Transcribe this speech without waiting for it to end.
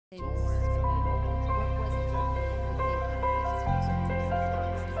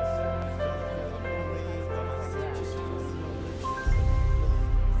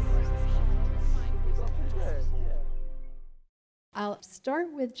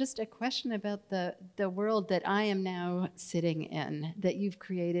start with just a question about the world that I am now sitting in, that you've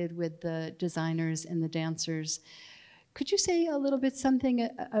created with the designers and the dancers. Could you say a little bit something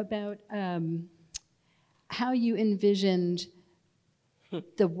about how you envisioned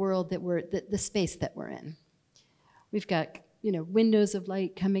the world that the space that we're in? We've got, windows of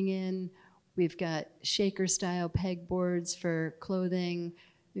light coming in. We've got shaker-style pegboards for clothing.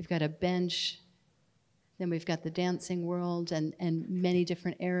 We've got a bench. Then we've got the dancing world and many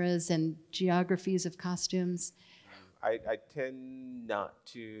different eras and geographies of costumes. I tend not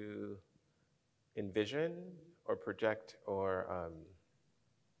to envision or project or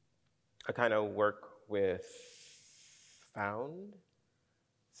I kind of work with found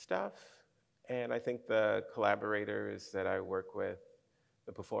stuff. And I think the collaborators that I work with,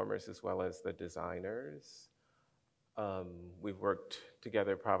 the performers as well as the designers, we've worked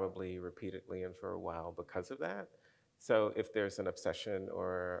together probably repeatedly and for a while because of that. So if there's an obsession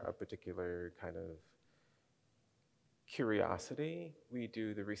or a particular kind of curiosity, we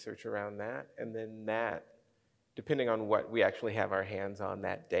do the research around that. And then that, depending on what we actually have our hands on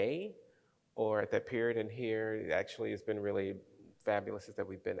that day or at that period in here, it actually has been really fabulous is that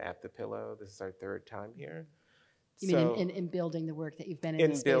we've been at the Pillow. This is our third time here. You mean in building the work that you've been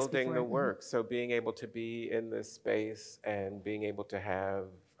in this space before? In building the work. So being able to be in this space and being able to have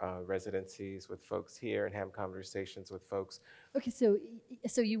residencies with folks here and have conversations with folks. Okay,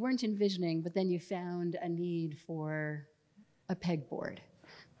 so you weren't envisioning, but then you found a need for a pegboard.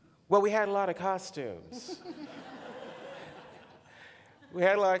 Well, we had a lot of costumes. We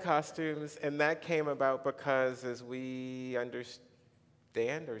had a lot of costumes, and that came about because as we understood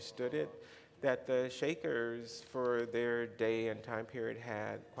it, that the Shakers, for their day and time period,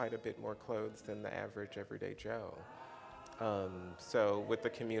 had quite a bit more clothes than the average everyday Joe. So with the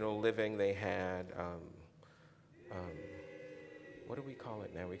communal living, they had, what do we call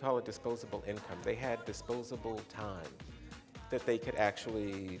it now? We call it disposable income. They had disposable time that they could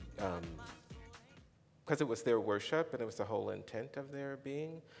actually, because it was their worship and it was the whole intent of their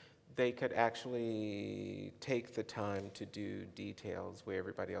being, they could actually take the time to do details where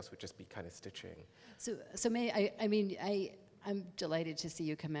everybody else would just be kind of stitching. So I'm delighted to see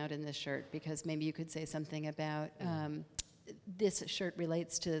you come out in this shirt, because maybe you could say something about this shirt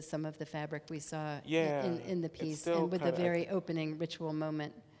relates to some of the fabric we saw in the piece, and with the very opening ritual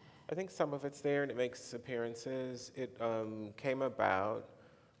moment. I think some of it's there and it makes appearances. It came about,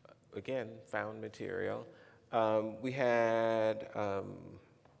 again, found material. We had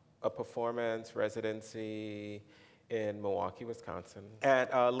a performance residency in Milwaukee, Wisconsin,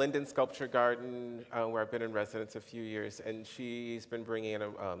 at Linden Sculpture Garden, where I've been in residence a few years, and she's been bringing in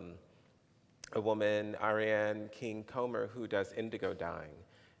a woman, Ariane King-Comer, who does indigo dyeing,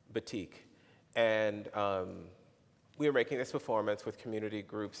 batik. And we were making this performance with community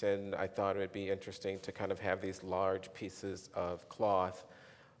groups, and I thought it would be interesting to kind of have these large pieces of cloth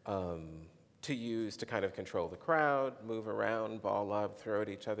to use to kind of control the crowd, move around, ball up, throw at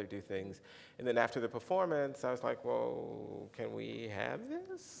each other, do things. And then after the performance, I was like, well, can we have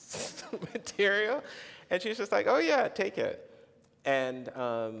this material? And she's just like, oh yeah, take it. And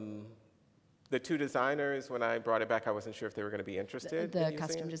the two designers, when I brought it back, I wasn't sure if they were going to be interested. The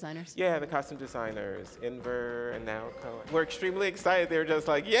costume designers? Yeah, the costume designers, Inver and Naoko. We're extremely excited. They were just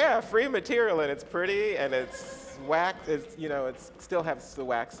like, yeah, free material, and it's pretty, and it's waxed. It's, it still has the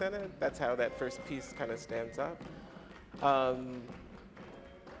wax in it. That's how that first piece kind of stands up.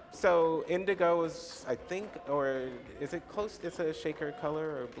 So indigo is, I think, or is it close? It's a shaker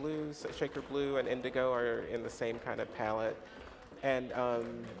color or blue. So shaker blue and indigo are in the same kind of palette, and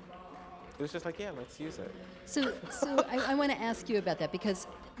it was just like, yeah, let's use it. So I want to ask you about that, because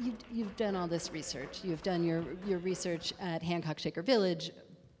you've done all this research. You've done your research at Hancock Shaker Village,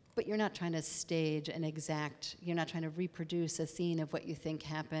 but you're not trying to stage you're not trying to reproduce a scene of what you think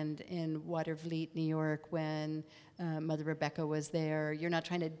happened in Watervliet, New York, when Mother Rebecca was there. You're not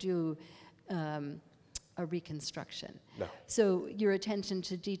trying to do a reconstruction. No. So your attention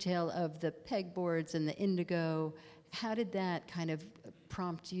to detail of the pegboards and the indigo, how did that kind of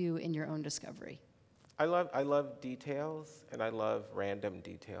prompt you in your own discovery? I love details, and I love random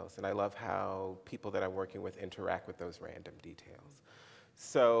details, and I love how people that I'm working with interact with those random details.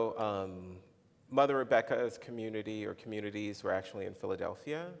 So Mother Rebecca's community or communities were actually in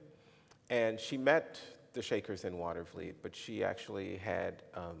Philadelphia, and she met the Shakers in Watervliet, but she actually had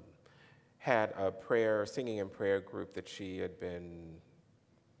a singing and prayer group that she had been,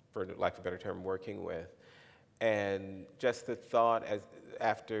 for lack of a better term, working with. And just the thought,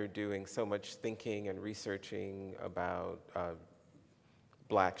 after doing so much thinking and researching about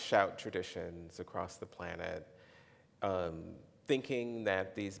Black shout traditions across the planet, thinking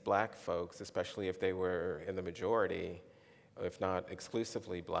that these black folks, especially if they were in the majority, if not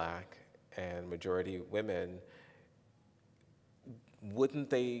exclusively black and majority women, wouldn't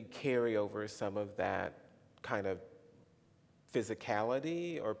they carry over some of that kind of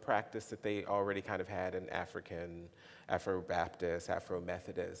physicality or practice that they already kind of had in African, Afro-Baptist,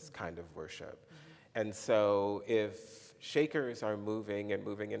 Afro-Methodist kind of worship? And so if shakers are moving and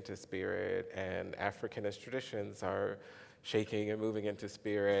moving into spirit, and Africanist traditions are shaking and moving into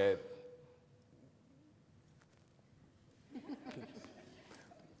spirit,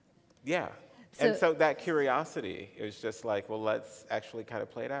 yeah. And so that curiosity is just like, well, let's actually kind of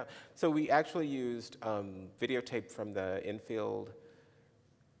play it out. So we actually used videotape from the infield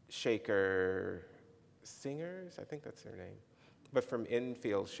shaker singers, I think that's their name, but from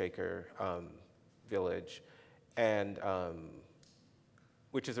infield shaker village, and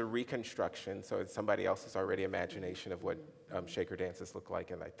which is a reconstruction, so it's somebody else's already imagination of what shaker dances look like,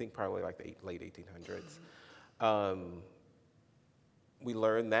 and I think probably like the late 1800s. We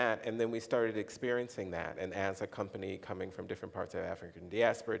learned that, and then we started experiencing that. And as a company coming from different parts of African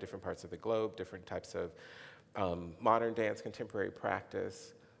diaspora, different parts of the globe, different types of modern dance, contemporary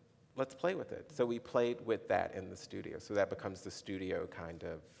practice, let's play with it. So we played with that in the studio. So that becomes the studio kind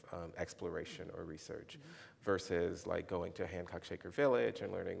of exploration or research versus like going to Hancock Shaker Village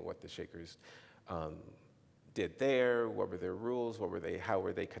and learning what the Shakers did there, what were their rules, how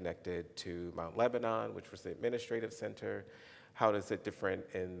were they connected to Mount Lebanon, which was the administrative center. How is it different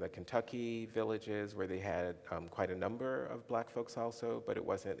in the Kentucky villages where they had quite a number of black folks also, but it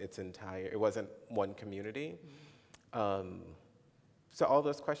wasn't it wasn't one community. So all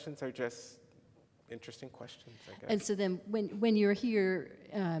those questions are just interesting questions, I guess. And so then when you're here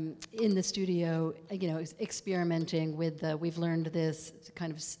in the studio, experimenting with we've learned this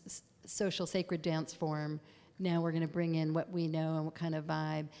kind of social sacred dance form, now we're going to bring in what we know and what kind of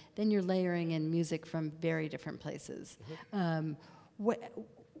vibe, then you're layering in music from very different places.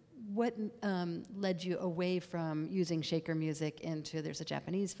 What led you away from using shaker music into, there's a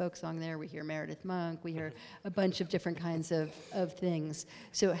Japanese folk song there, we hear Meredith Monk, we hear a bunch of different kinds of things.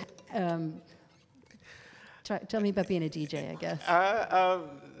 So tell me about being a DJ, I guess.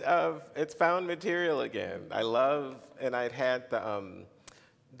 It's found material again. I love, and I'd had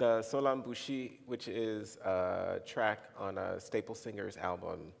the Solan Bushi, which is a track on a Staple Singers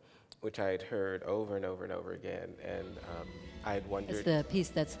album, which I had heard over and over and over again, and I had wondered. It's the piece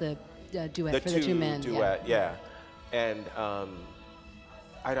that's the duet for the two men. Duet, yeah. And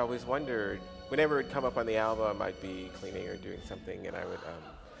I'd always wondered, whenever it'd come up on the album, I'd be cleaning or doing something, and I would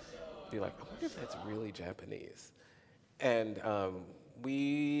be like, I wonder if that's really Japanese. And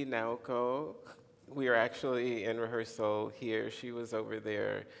Naoko, we were actually in rehearsal here. She was over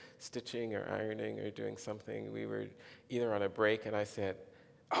there stitching or ironing or doing something. We were either on a break, and I said,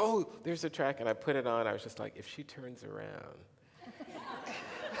 oh, there's a track, and I put it on. I was just like, if she turns around,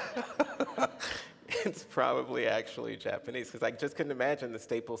 it's probably actually Japanese, because I just couldn't imagine the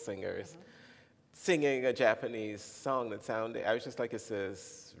Staple Singers singing a Japanese song that sounded, I was just like, is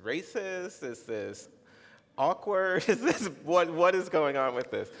this racist? Is this awkward? Is this, what is going on with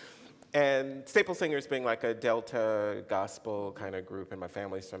this? And Staple Singers being like a Delta gospel kind of group, and my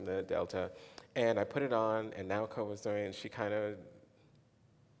family's from the Delta, and I put it on, and Naoko was doing it, and she kind of,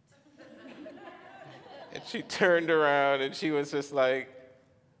 and she turned around, and she was just like,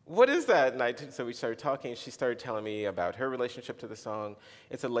 what is that? And so we started talking, and she started telling me about her relationship to the song.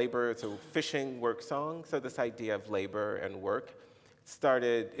 It's a fishing work song, so this idea of labor and work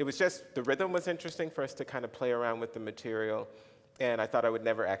started, it was just, the rhythm was interesting for us to kind of play around with the material, and I thought I would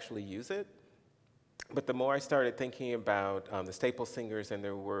never actually use it. But the more I started thinking about the Staple Singers and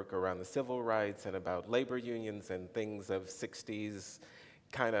their work around the civil rights and about labor unions and things of 60s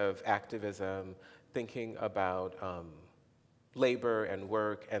kind of activism, thinking about labor and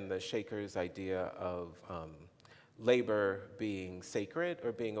work and the Shakers' idea of labor being sacred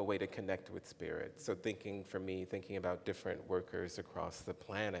or being a way to connect with spirit. So thinking about different workers across the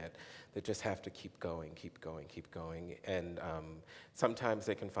planet that just have to keep going. And sometimes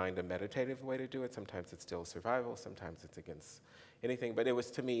they can find a meditative way to do it. Sometimes it's still survival. Sometimes it's against anything. But it was,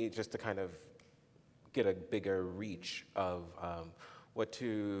 to me, just to kind of get a bigger reach of what,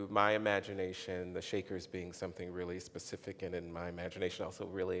 to my imagination, the Shakers being something really specific, and in my imagination also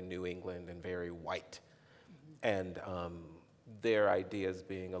really New England and very white. And their ideas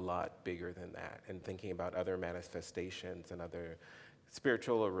being a lot bigger than that, and thinking about other manifestations and other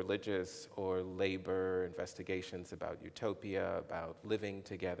spiritual or religious or labor investigations about utopia, about living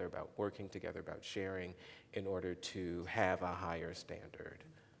together, about working together, about sharing in order to have a higher standard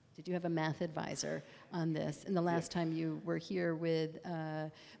Did you have a math advisor on this? And the last time you were here with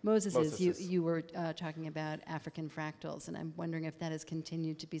Moses, you were talking about African fractals, and I'm wondering if that has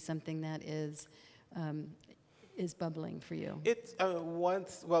continued to be something that is bubbling for you. It's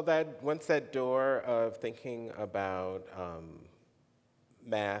once that door of thinking about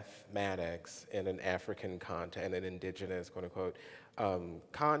mathematics in an African context, and an indigenous, quote unquote,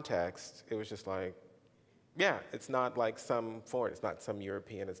 context, it was just like, yeah, it's not like some foreign, it's not some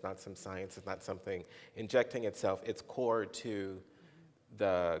European, it's not some science, it's not something injecting itself. It's core to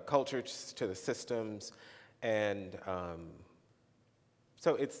the culture, to the systems, and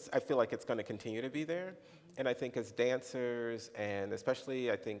so I feel like it's going to continue to be there. And I think as dancers, and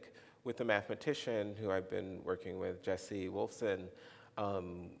especially I think with the mathematician who I've been working with, Reggie Wilson,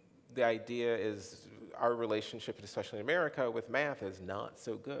 the idea is our relationship, especially in America, with math is not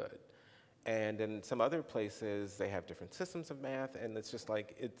so good. And in some other places, they have different systems of math, and it's just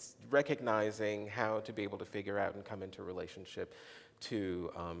like, it's recognizing how to be able to figure out and come into relationship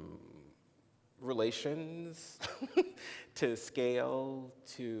to relations, to scale,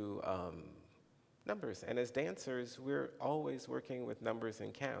 to numbers. And as dancers, we're always working with numbers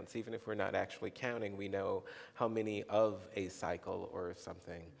and counts. Even if we're not actually counting, we know how many of a cycle or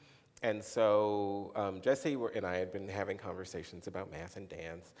something. And so Jesse and I had been having conversations about math and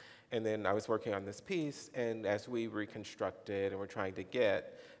dance. And then I was working on this piece, and as we reconstructed and we're trying to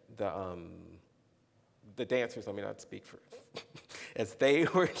get the dancers, let me not speak for, as they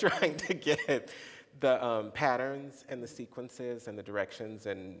were trying to get the patterns and the sequences and the directions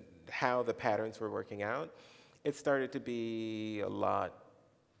and how the patterns were working out, it started to be a lot,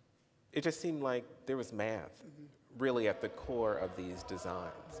 it just seemed like there was math really at the core of these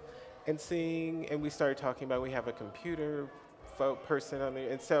designs. And we started talking about, we have a computer person on there,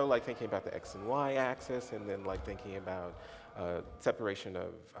 and so like thinking about the X and Y axis, and then like thinking about separation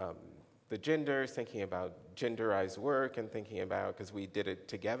of the genders, thinking about genderized work, and thinking about, because we did it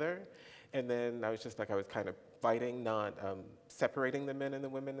together. And then I was just like, I was kind of fighting, not separating the men and the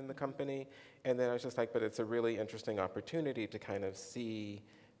women in the company. And then I was just like, but it's a really interesting opportunity to kind of see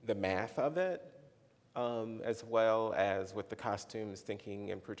the math of it, as well as with the costumes,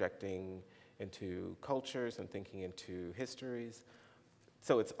 thinking and projecting into cultures and thinking into histories.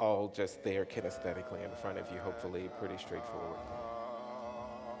 So it's all just there kinesthetically in front of you, hopefully pretty straightforward.